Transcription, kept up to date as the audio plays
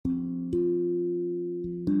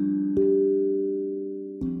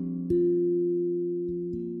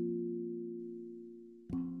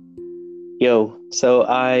So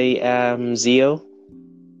I am Zio,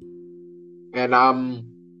 And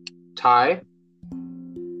Ty.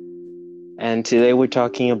 and today we're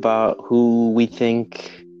talking about who we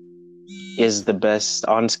think is the best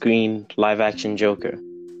on-screen live-action Joker.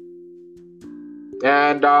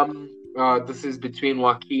 And this is between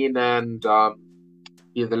Joaquin and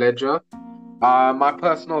Heath Ledger. My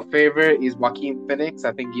personal favorite is Joaquin Phoenix.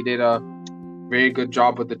 I think he did a very good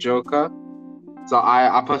job with the Joker. So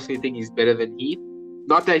I personally think he's better than Heath.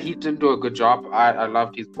 Not that Heath didn't do a good job. I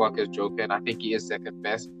loved his work as Joker, and I think he is second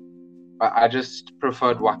best. But I just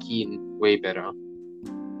preferred Joaquin way better.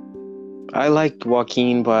 I liked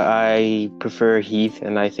Joaquin, but I prefer Heath,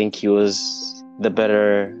 and I think he was the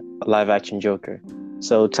better live-action Joker.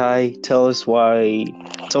 So Ty, tell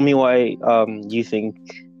me why you think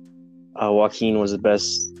Joaquin was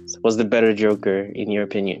the better Joker in your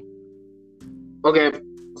opinion. Okay,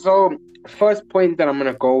 so first point that I'm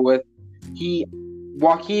gonna go with, he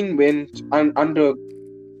Joaquin went under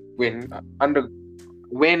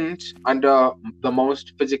went under the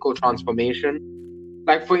most physical transformation.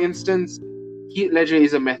 Like for instance, Heath Ledger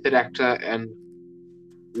is a method actor and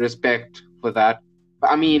respect for that.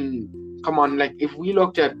 But I mean, come on, like if we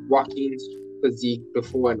looked at Joaquin's physique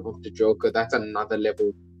before and after Joker, that's another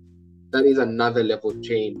level. That is another level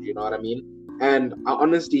change, you know what I mean? And I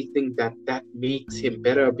honestly think that that makes him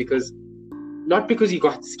better because not because he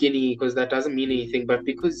got skinny, because that doesn't mean anything, but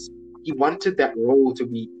because he wanted that role to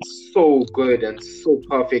be so good and so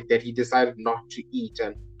perfect that he decided not to eat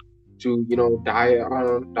and to, diet,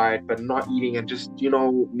 not diet, but not eating and just,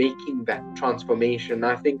 making that transformation.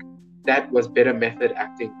 I think that was better method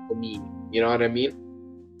acting for me. You know what I mean?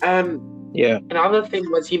 And Yeah. another thing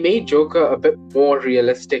was he made Joker a bit more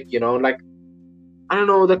realistic, like I don't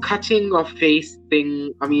know, the cutting of face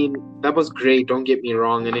thing. I mean, that was great, don't get me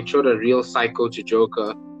wrong, and it showed a real psycho to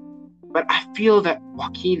Joker. But I feel that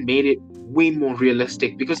Joaquin made it way more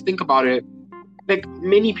realistic because think about it, like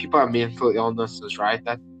many people have mental illnesses, right?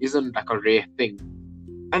 That isn't like a rare thing.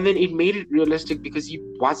 And then it made it realistic because he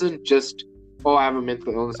wasn't just, oh, I have a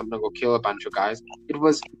mental illness, I'm gonna go kill a bunch of guys. It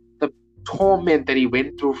was the torment that he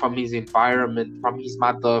went through from his environment, from his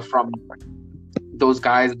mother, from those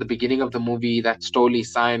guys at the beginning of the movie that stole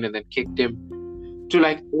his sign and then kicked him, to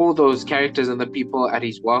like all those characters and the people at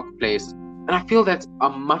his workplace. And I feel that's a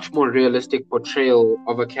much more realistic portrayal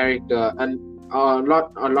of a character and a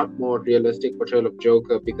lot more realistic portrayal of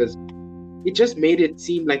Joker because it just made it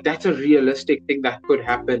seem like that's a realistic thing that could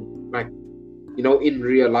happen, like, in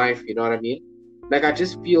real life, you know what I mean? Like, I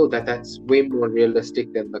just feel that that's way more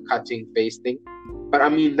realistic than the cutting face thing. But I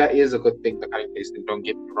mean, that is a good thing, the cutting face thing, don't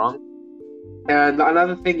get me wrong. And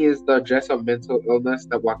another thing is the address of mental illness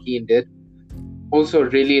that Joaquin did. Also,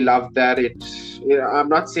 really loved that. I'm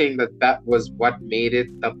not saying that that was what made it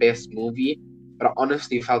the best movie, but I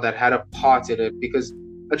honestly felt that had a part in it because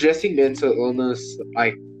addressing mental illness,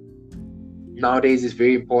 like nowadays, is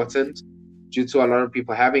very important due to a lot of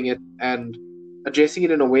people having it, and addressing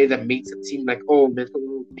it in a way that makes it seem like, oh,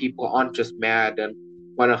 mental people aren't just mad and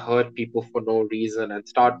want to hurt people for no reason and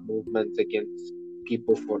start movements against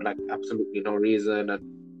people for like absolutely no reason and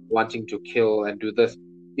wanting to kill and do this.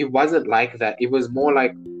 It wasn't like that. It was more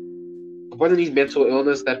like it wasn't his mental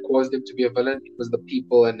illness that caused him to be a villain. It was the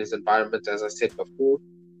people and his environment, as I said before.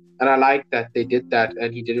 And I like that they did that,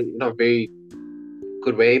 and he did it in a very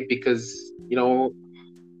good way because I don't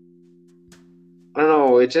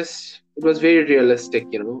know. It was very realistic.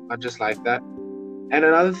 I just like that. And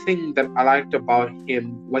another thing that I liked about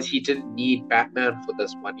him was he didn't need Batman for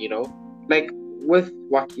this one. Like with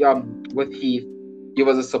Heath, he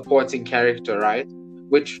was a supporting character, right?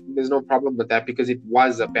 Which there's no problem with that because it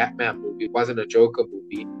was a Batman movie, it wasn't a Joker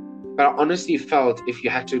movie. But I honestly felt if you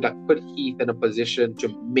had to like put Heath in a position to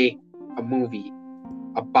make a movie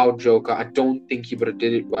about Joker, I don't think he would have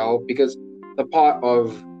did it well because the part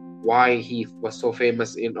of why Heath was so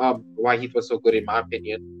famous in why Heath was so good in my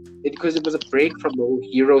opinion, because it was a break from the whole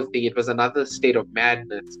hero thing. It was another state of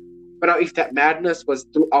madness. But now, if that madness was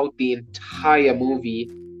throughout the entire movie,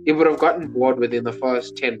 it would have gotten bored within the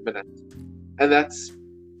first 10 minutes, and that's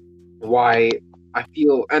why I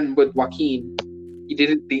feel. And with Joaquin, he did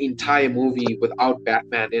it the entire movie without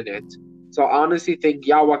Batman in it. So I honestly think,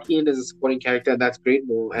 yeah, Joaquin is a supporting character, and that's great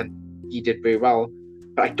move, and he did very well.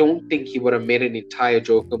 But I don't think he would have made an entire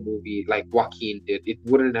Joker movie like Joaquin did. It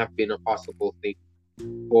wouldn't have been a possible thing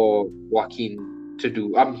for Joaquin to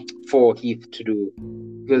do, for Heath to do,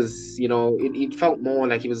 because it felt more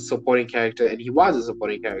like he was a supporting character, and he was a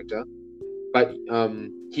supporting character, but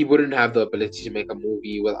he wouldn't have the ability to make a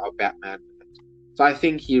movie without Batman. So I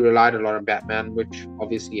think he relied a lot on Batman, which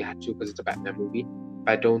obviously he had to because it's a Batman movie.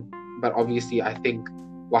 But I don't but obviously I think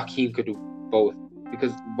Joaquin could do both,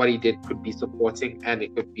 because what he did could be supporting and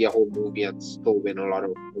it could be a whole movie and still win a lot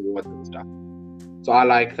of awards and stuff. So I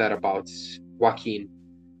like that about Joaquin.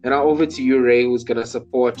 And now over to you, Ray, who's gonna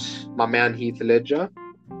support my man Heath Ledger.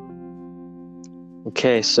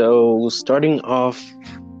 Okay, so starting off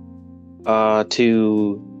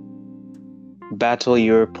to battle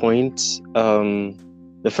your points.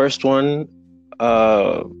 The first one,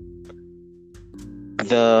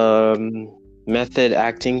 the method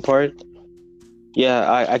acting part.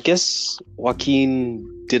 Yeah, I guess Joaquin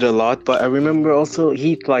did a lot, but I remember also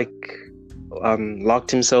he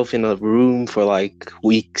locked himself in a room for like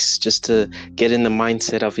weeks just to get in the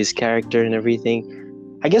mindset of his character and everything.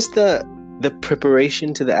 I guess the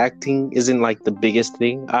preparation to the acting isn't like the biggest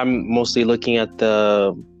thing. I'm mostly looking at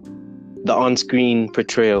the on-screen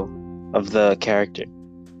portrayal of the character.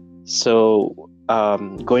 So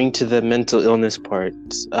going to the mental illness part,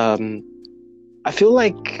 I feel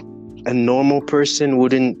like a normal person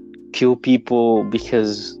wouldn't kill people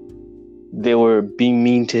because they were being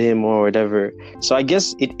mean to him or whatever. So I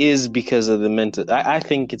guess it is because of the I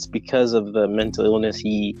think it's because of the mental illness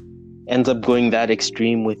he ends up going that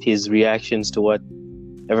extreme with his reactions to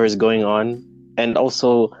whatever is going on. And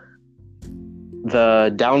also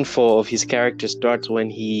the downfall of his character starts when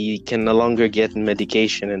he can no longer get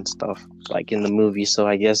medication and stuff, like in the movie. So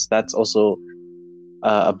I guess that's also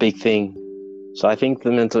a big thing. So I think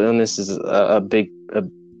the mental illness is a big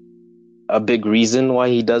reason why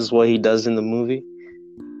he does what he does in the movie.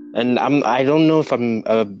 And I don't know if I'm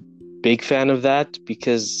a big fan of that,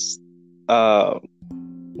 because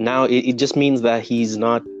now it just means that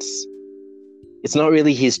it's not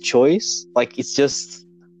really his choice. Like it's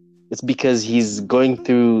because he's going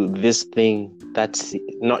through this thing that's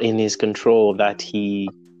not in his control, that he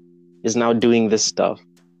is now doing this stuff.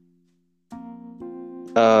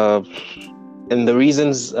 And the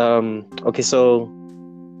reasons, okay, so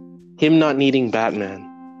him not needing Batman,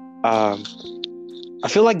 I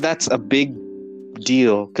feel like that's a big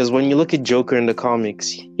deal, because when you look at Joker in the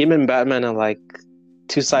comics, him and Batman are like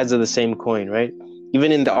two sides of the same coin, right?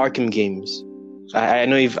 Even in the Arkham games,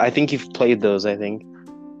 I think you've played those. I think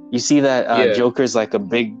you see that Yeah. Joker's like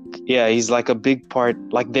he's like a big part.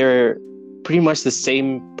 Like they're pretty much the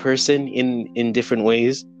same person in different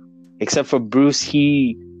ways, except for Bruce.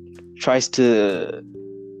 He tries to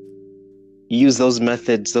use those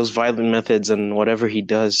violent methods and whatever he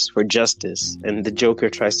does for justice, and the Joker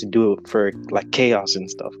tries to do it for like chaos and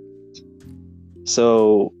stuff.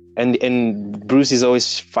 So and Bruce is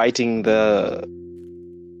always fighting the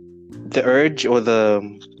urge or the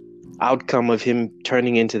outcome of him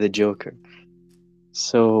turning into the Joker.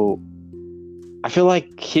 So I feel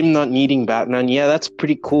like him not needing Batman, yeah, that's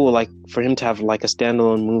pretty cool, like for him to have like a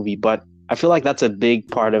standalone movie, but I feel like that's a big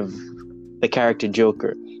part of the character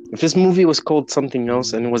Joker. If this movie was called something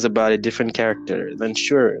else and it was about a different character, then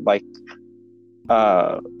sure, like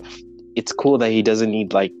it's cool that he doesn't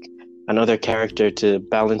need like another character to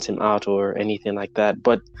balance him out or anything like that.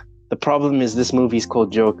 But the problem is this movie is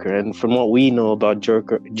called Joker, and from what we know about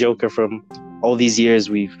Joker from all these years,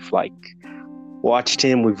 we've like watched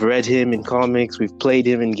him, we've read him in comics, we've played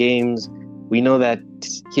him in games. We know that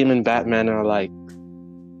him and Batman are like,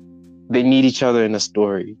 they need each other in a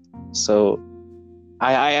story. So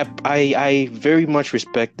I very much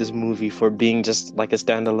respect this movie for being just like a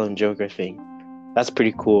standalone Joker thing. That's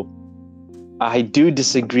pretty cool. I do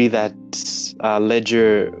disagree that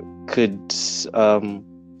Ledger could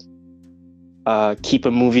keep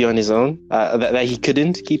a movie on his own. That he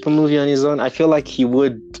couldn't keep a movie on his own. I feel like he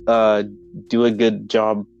would do a good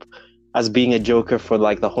job as being a Joker for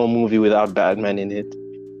like the whole movie without Batman in it.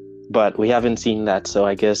 But we haven't seen that, so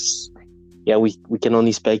I guess yeah, we can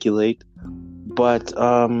only speculate. But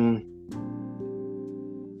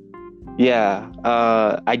yeah,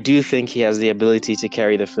 I do think he has the ability to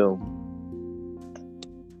carry the film.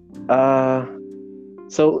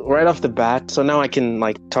 So right off the bat, so now I can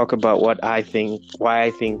like talk about why I think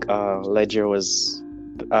Ledger was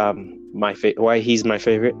why he's my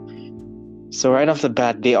favorite. So right off the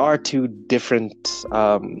bat, they are two different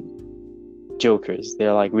Jokers.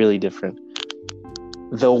 They're like really different.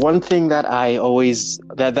 The one thing that I always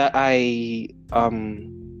that I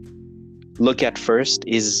look at first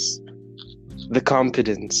is the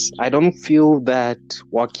competence. I don't feel that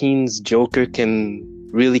Joaquin's Joker can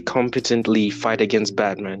really competently fight against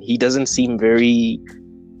Batman. He doesn't seem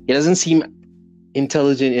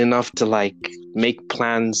intelligent enough to like make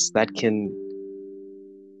plans that can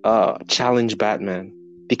challenge Batman,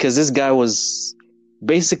 because this guy was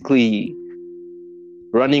basically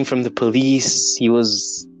running from the police. He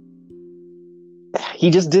was he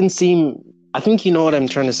just didn't seem. I think you know what I'm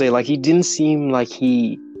trying to say. Like he didn't seem like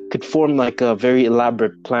he could form like a very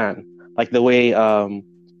elaborate plan, like the way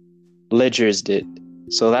Ledger's did.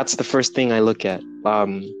 So that's the first thing I look at.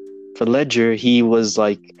 For Ledger, he was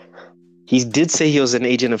like he did say he was an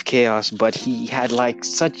agent of chaos, but he had like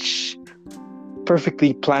such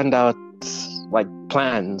perfectly planned out like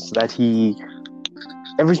plans that he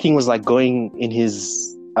everything was like going in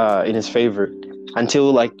his favor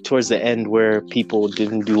until like towards the end where people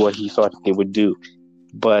didn't do what he thought they would do.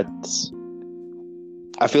 But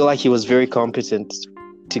I feel like he was very competent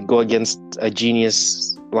to go against a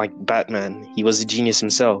genius like Batman. He was a genius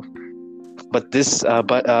himself. But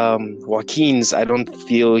Joaquin's, I don't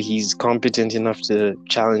feel he's competent enough to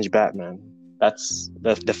challenge Batman. That's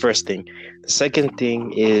the first thing. The second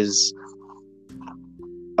thing is,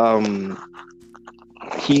 um,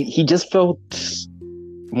 he just felt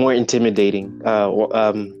more intimidating.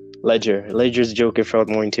 Ledger's Joker felt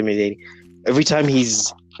more intimidating. Every time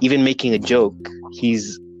he's even making a joke, he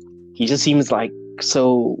just seems like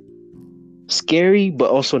so scary, but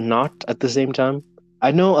also not at the same time.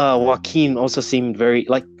 I know Joaquin also seemed very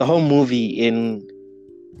like the whole movie in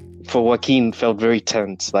for Joaquin felt very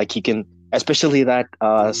tense. Like he can, especially that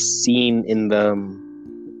scene in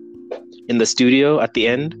the studio at the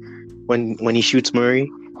end when he shoots Murray.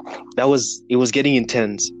 It was getting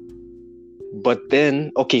intense. But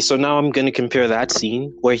then okay, so now I'm gonna compare that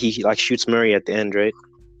scene where he like shoots Murray at the end, right?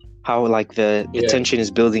 How like the Yeah. tension is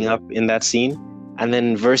building up in that scene, and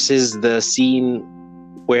then versus the scene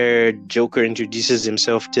where Joker introduces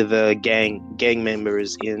himself to the gang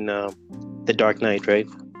members in The Dark Knight, right?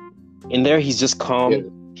 In there, he's just calm. Yeah.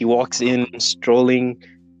 He walks in, strolling.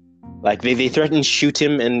 Like they threaten to shoot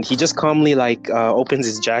him, and he just calmly like opens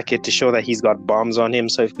his jacket to show that he's got bombs on him.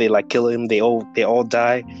 So if they like kill him, they all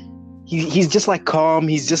die. He's just like calm.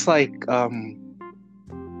 He's just like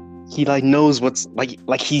he like knows what's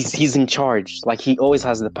like he's in charge. Like he always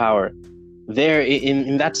has the power. There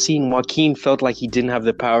in that scene, Joaquin felt like he didn't have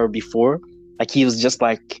the power before. Like he's just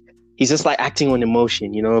like acting on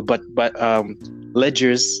emotion, you know. But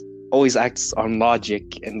Ledger's always acts on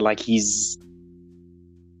logic, and like he's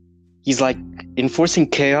like enforcing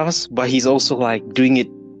chaos, but he's also like doing it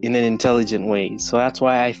in an intelligent way. So that's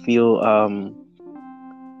why I feel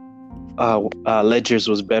Ledger's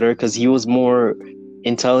was better because he was more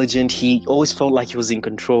intelligent. He always felt like he was in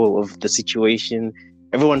control of the situation.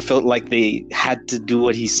 Everyone felt like they had to do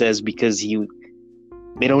what he says because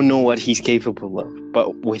they don't know what he's capable of.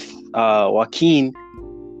 But with Joaquin,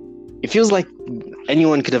 it feels like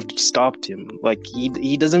anyone could have stopped him. Like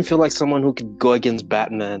he doesn't feel like someone who could go against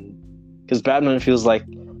Batman, because Batman feels like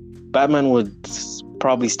Batman would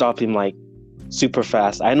probably stop him like super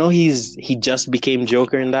fast. I know he just became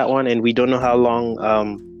Joker in that one, and we don't know how long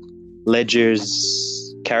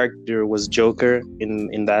Ledger's character was Joker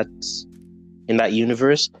in that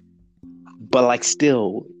universe. But like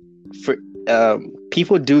still, for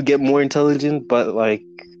people do get more intelligent, but like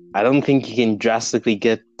I don't think you can drastically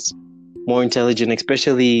get more intelligent,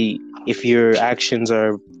 especially if your actions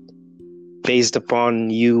are based upon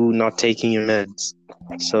you not taking your meds.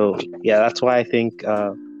 So yeah, that's why I think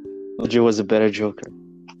Ledger was a better Joker.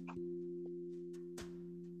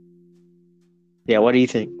 Yeah, what do you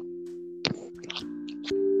think?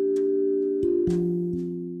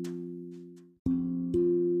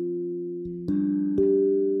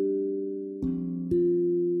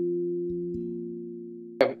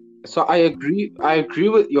 So I agree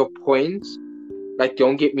with your points. Like,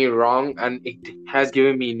 don't get me wrong, and it has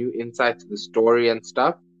given me new insight to the story and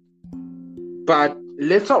stuff. But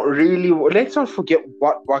let's not forget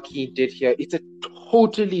what Joaquin did here. It's a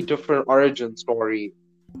totally different origin story.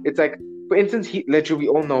 It's like, for instance, Heath Ledger, we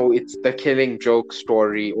all know it's the Killing Joke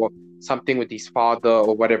story or something with his father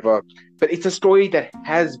or whatever. But it's a story that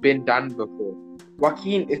has been done before.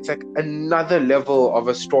 Joaquin, it's like another level of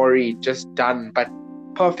a story just done, but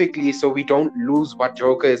perfectly, so we don't lose what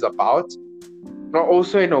Joker is about. But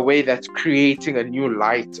also in a way that's creating a new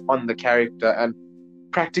light on the character and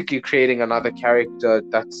practically creating another character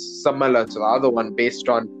that's similar to the other one based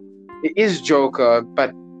on it is Joker,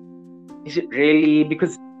 but is it really?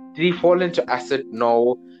 Because did he fall into acid?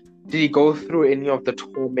 No. Did he go through any of the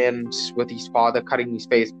torment with his father cutting his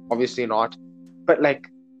face? Obviously not. But like,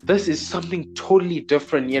 this is something totally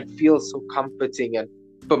different, yet feels so comforting and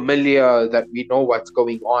familiar that we know what's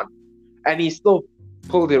going on. And he still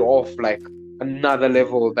pulled it off like another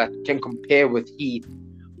level that can compare with Heath,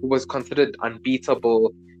 who was considered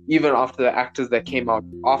unbeatable even after the actors that came out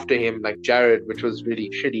after him, like Jared, which was really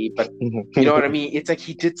shitty. But you know what I mean? It's like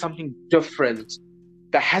he did something different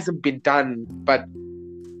that hasn't been done, but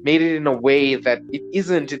made it in a way that it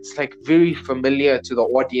isn't. It's like very familiar to the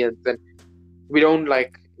audience, and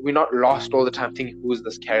we're not lost all the time thinking, who's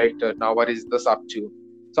this character now, what is this up to.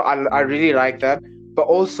 So I really like that. But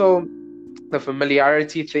also the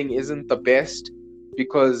familiarity thing isn't the best,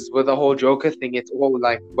 because with the whole Joker thing, it's all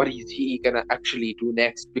like, what is he gonna actually do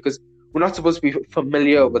next? Because we're not supposed to be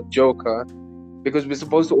familiar with Joker, because we're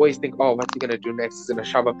supposed to always think, oh, what's he gonna do next? Is he gonna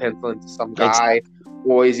shove a pencil into some guy,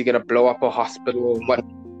 or is he gonna blow up a hospital? What,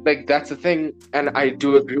 like, that's the thing, and I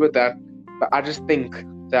do agree with that. But I just think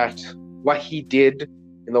that what he did,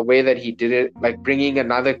 in the way that he did it, like bringing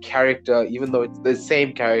another character, even though it's the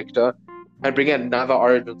same character, and bringing another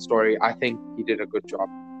origin story, I think he did a good job.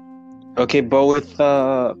 Okay, but with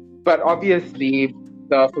But obviously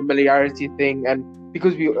the familiarity thing, and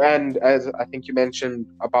because and as I think you mentioned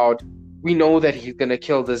about, we know that he's gonna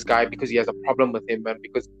kill this guy because he has a problem with him, and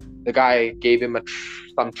because the guy gave him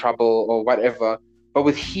some trouble or whatever. But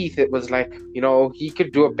with Heath, it was like, he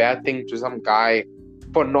could do a bad thing to some guy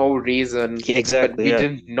for no reason. exactly, but we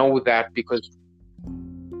didn't know that, because.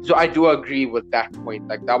 So I do agree with that point.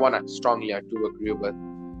 Like that one, I do agree with.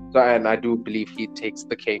 So, and I do believe he takes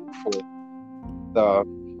the cake for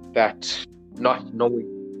that not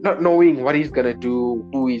knowing what he's gonna do,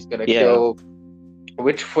 who he's gonna kill,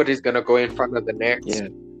 which foot is gonna go in front of the next. Yeah.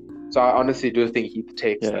 So I honestly do think he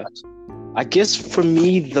takes that. I guess for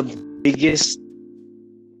me, the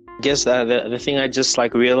thing I just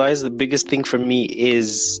like realized, the biggest thing for me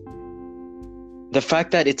is the fact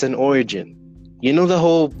that it's an origin. The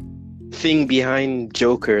whole thing behind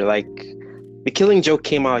Joker, like the Killing Joke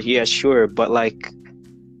came out, yeah, sure, but like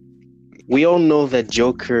we all know that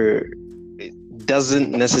Joker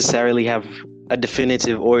doesn't necessarily have a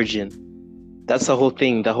definitive origin. That's the whole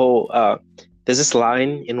thing. There's this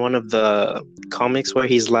line in one of the comics where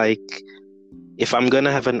he's like, if I'm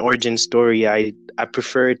gonna have an origin story, I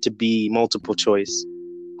prefer it to be multiple choice.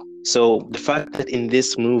 So the fact that in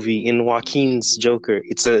this movie, in Joaquin's Joker,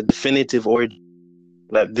 it's a definitive origin,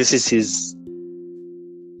 that this is his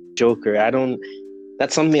Joker,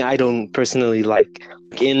 that's something I don't personally like.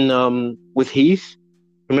 In with Heath,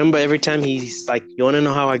 remember every time he's like, you want to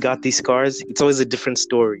know how I got these scars? It's always a different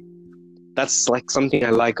story. That's like something I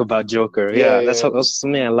like about Joker. That's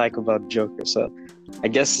something I like about Joker. So I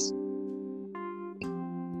guess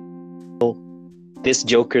this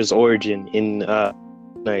Joker's origin in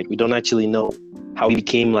Night, we don't actually know how he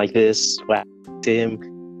became like this, what happened to him,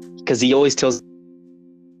 because he always tells.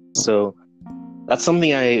 So that's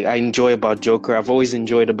something I enjoy about Joker. I've always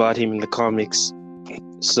enjoyed about him in the comics.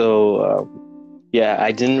 So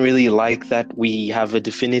I didn't really like that we have a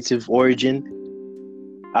definitive origin.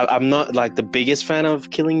 I'm not like the biggest fan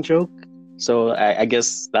of Killing Joke, so I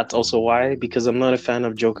guess that's also why, because I'm not a fan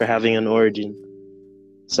of Joker having an origin.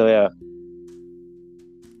 So yeah.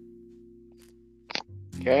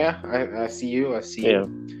 Okay, I see you.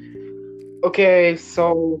 Okay,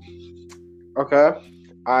 so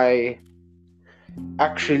I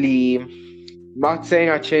actually, not saying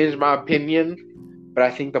I changed my opinion, but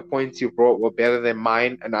I think the points you brought were better than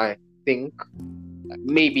mine, and I think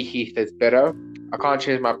maybe Heath is better. I can't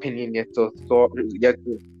change my opinion yet so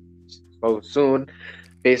soon,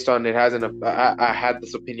 based on it hasn't. I had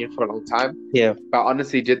this opinion for a long time. Yeah. But I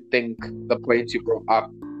honestly did think the points you brought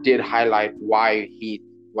up did highlight why Heath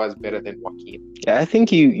was better than Joaquin. Yeah, I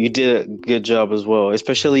think you did a good job as well,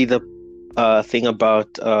 especially the thing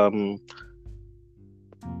about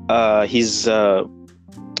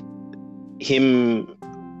him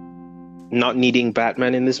not needing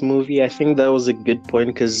Batman in this movie. I think that was a good point,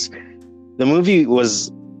 because the movie was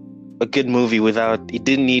a good movie without, it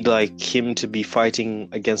didn't need like him to be fighting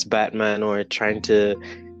against Batman or trying to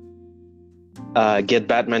get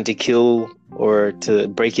Batman to kill or to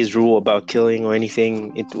break his rule about killing or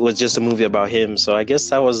anything. It was just a movie about him. So I guess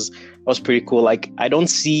that was pretty cool. Like, I don't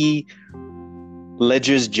see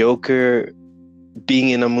Ledger's Joker being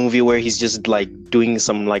in a movie where he's just like doing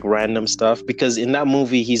some like random stuff, because in that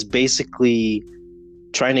movie he's basically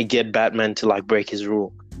trying to get Batman to like break his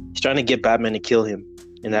rule. He's trying to get Batman to kill him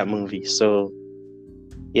in that movie. So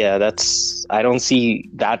yeah, I don't see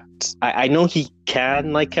that. I know he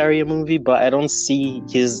can like carry a movie, but I don't see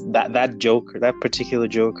that Joker, that particular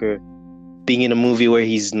Joker, being in a movie where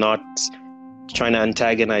he's not trying to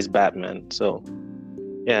antagonize Batman. So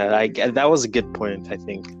yeah, that was a good point, I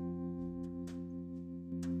think.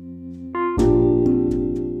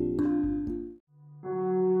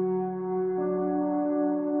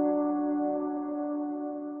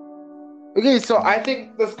 Okay, so I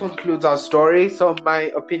think this concludes our story. So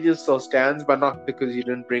my opinion still stands, but not because you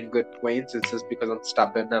didn't bring good points. It's just because I'm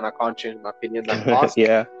stubborn and I can't change my opinion that fast.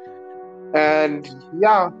 Yeah. And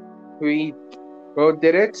yeah, we both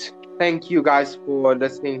did it. Thank you guys for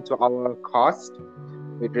listening to our cast.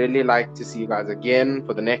 We'd really like to see you guys again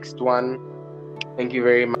for the next one. Thank you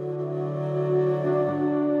very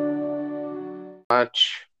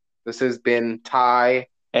much. This has been Ty,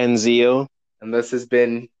 And Zio. and this has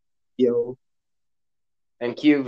been Yo. Thank you